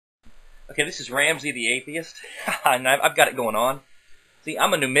Okay, this is Ramsey the atheist, and I've got it going on. See,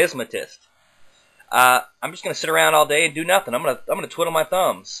 I'm a numismatist. I'm just gonna sit around all day and do nothing. I'm gonna twiddle my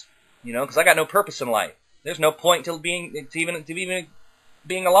thumbs, you know, because I got no purpose in life. There's no point to even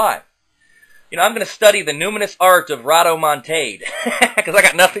being alive. You know, I'm gonna study the numinous art of rhodomontade because I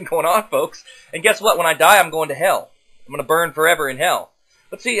got nothing going on, folks. And guess what? When I die, I'm going to hell. I'm gonna burn forever in hell.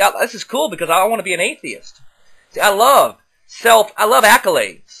 But see, this is cool because I want to be an atheist. See, I love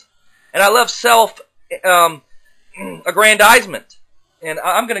accolades. And I love self-aggrandizement. And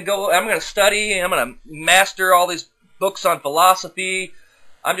I'm going to study, and I'm going to master all these books on philosophy.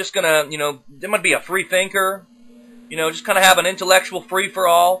 I'm just going to, I'm going to be a free thinker. Just kind of have an intellectual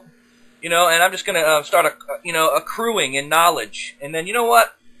free-for-all. And I'm just going to start, accruing in knowledge. And then, you know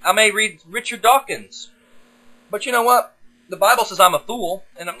what? I may read Richard Dawkins. But you know what? The Bible says I'm a fool.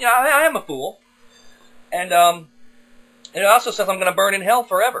 And, I am a fool. And it also says I'm going to burn in hell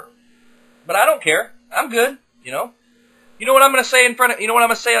forever. But I don't care. I'm good, You know what I'm going to say what I'm going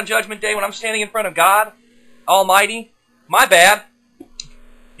to say on Judgment Day when I'm standing in front of God Almighty? My bad.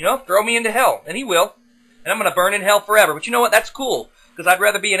 Throw me into hell, and He will. And I'm going to burn in hell forever. But you know what? That's cool, because I'd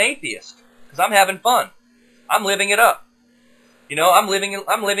rather be an atheist, because I'm having fun. I'm living it up. I'm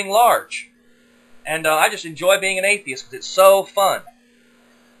living large. And I just enjoy being an atheist because it's so fun.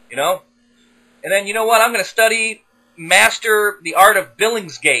 And then you know what? I'm going to master the art of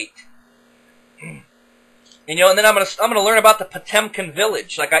Billingsgate. And then I'm gonna learn about the Potemkin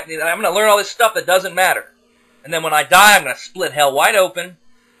village. I'm gonna learn all this stuff that doesn't matter. And then when I die, I'm gonna split hell wide open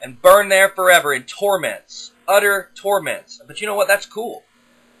and burn there forever in torments, utter torments. But you know what? That's cool,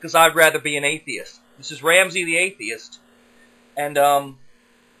 because I'd rather be an atheist. This is Ramsey the atheist, and I'm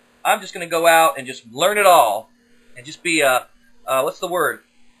just gonna go out and just learn it all, and just be what's the word?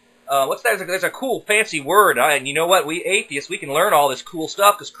 There's a cool fancy word. And you know what? We atheists, we can learn all this cool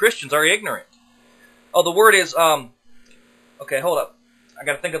stuff because Christians are ignorant. Oh, the word is, okay, hold up. I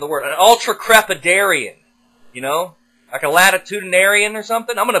gotta think of the word. An ultra-crepidarian, like a latitudinarian or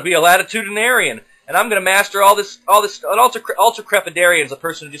something. I'm gonna be a latitudinarian, and I'm gonna master all this. An ultra-crepidarian is a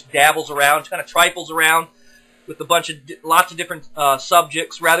person who just dabbles around, kind of trifles around with lots of different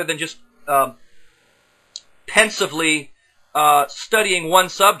subjects, rather than just pensively studying one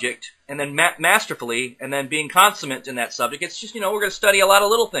subject and then masterfully, and then being consummate in that subject. It's just, we're gonna study a lot of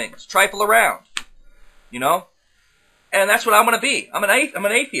little things, trifle around. And that's what I'm going to be. I'm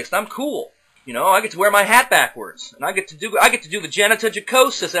an atheist. I'm cool. I get to wear my hat backwards, and I get to do the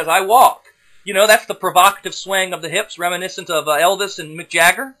genitajicosis as I walk. That's the provocative swaying of the hips, reminiscent of Elvis and Mick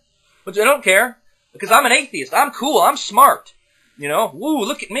Jagger. But I don't care, because I'm an atheist. I'm cool. I'm smart. Woo,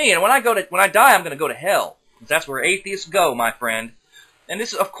 look at me. And when I die, I'm going to go to hell. That's where atheists go, my friend. And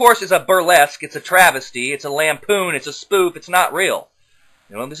this, of course, is a burlesque. It's a travesty. It's a lampoon. It's a spoof. It's not real.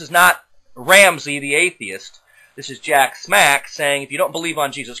 This is not Ramsey the atheist. This is Jack Smack saying, if you don't believe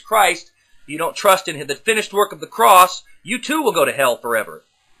on Jesus Christ, you don't trust in the finished work of the cross, you too will go to hell forever.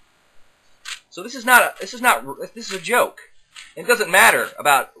 So this is a joke. It doesn't matter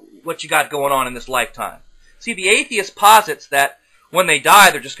about what you got going on in this lifetime. See, the atheist posits that when they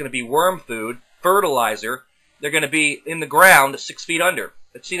die, they're just going to be worm food, fertilizer. They're going to be in the ground 6 feet under.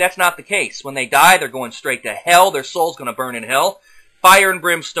 But see, that's not the case. When they die, they're going straight to hell. Their soul's going to burn in hell. Fire and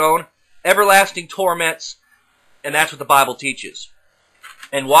brimstone. Everlasting torments, and that's what the Bible teaches.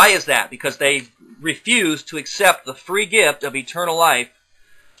 And why is that? Because they refuse to accept the free gift of eternal life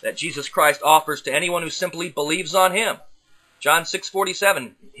that Jesus Christ offers to anyone who simply believes on Him. John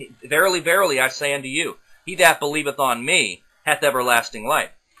 6:47, verily, verily, I say unto you, he that believeth on me hath everlasting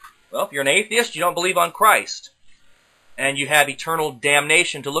life. Well, if you're an atheist, you don't believe on Christ, and you have eternal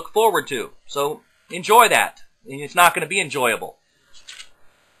damnation to look forward to. So enjoy that. It's not going to be enjoyable.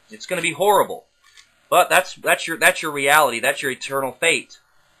 It's going to be horrible, but that's your reality. That's your eternal fate,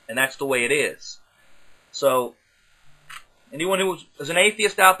 and that's the way it is. So, anyone who is an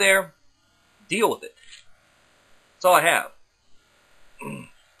atheist out there, deal with it. That's all I have.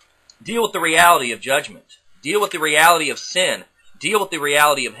 Deal with the reality of judgment. Deal with the reality of sin. Deal with the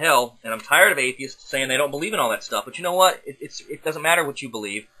reality of hell. And I'm tired of atheists saying they don't believe in all that stuff. But you know what? It doesn't matter what you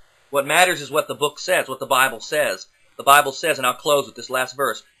believe. What matters is what the book says, what the Bible says. The Bible says, and I'll close with this last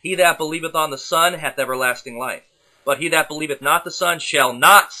verse, he that believeth on the Son hath everlasting life. But he that believeth not the Son shall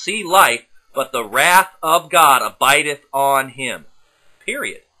not see life, but the wrath of God abideth on him.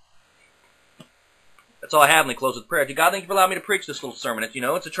 Period. That's all I have, and we close with prayer. Dear God, thank you for allowing me to preach this little sermon.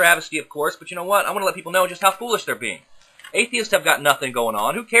 It's a travesty, of course, but you know what? I want to let people know just how foolish they're being. Atheists have got nothing going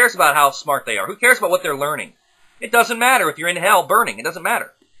on. Who cares about how smart they are? Who cares about what they're learning? It doesn't matter if you're in hell burning. It doesn't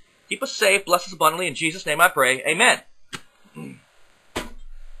matter. Keep us safe, bless us abundantly. In Jesus' name I pray. Amen.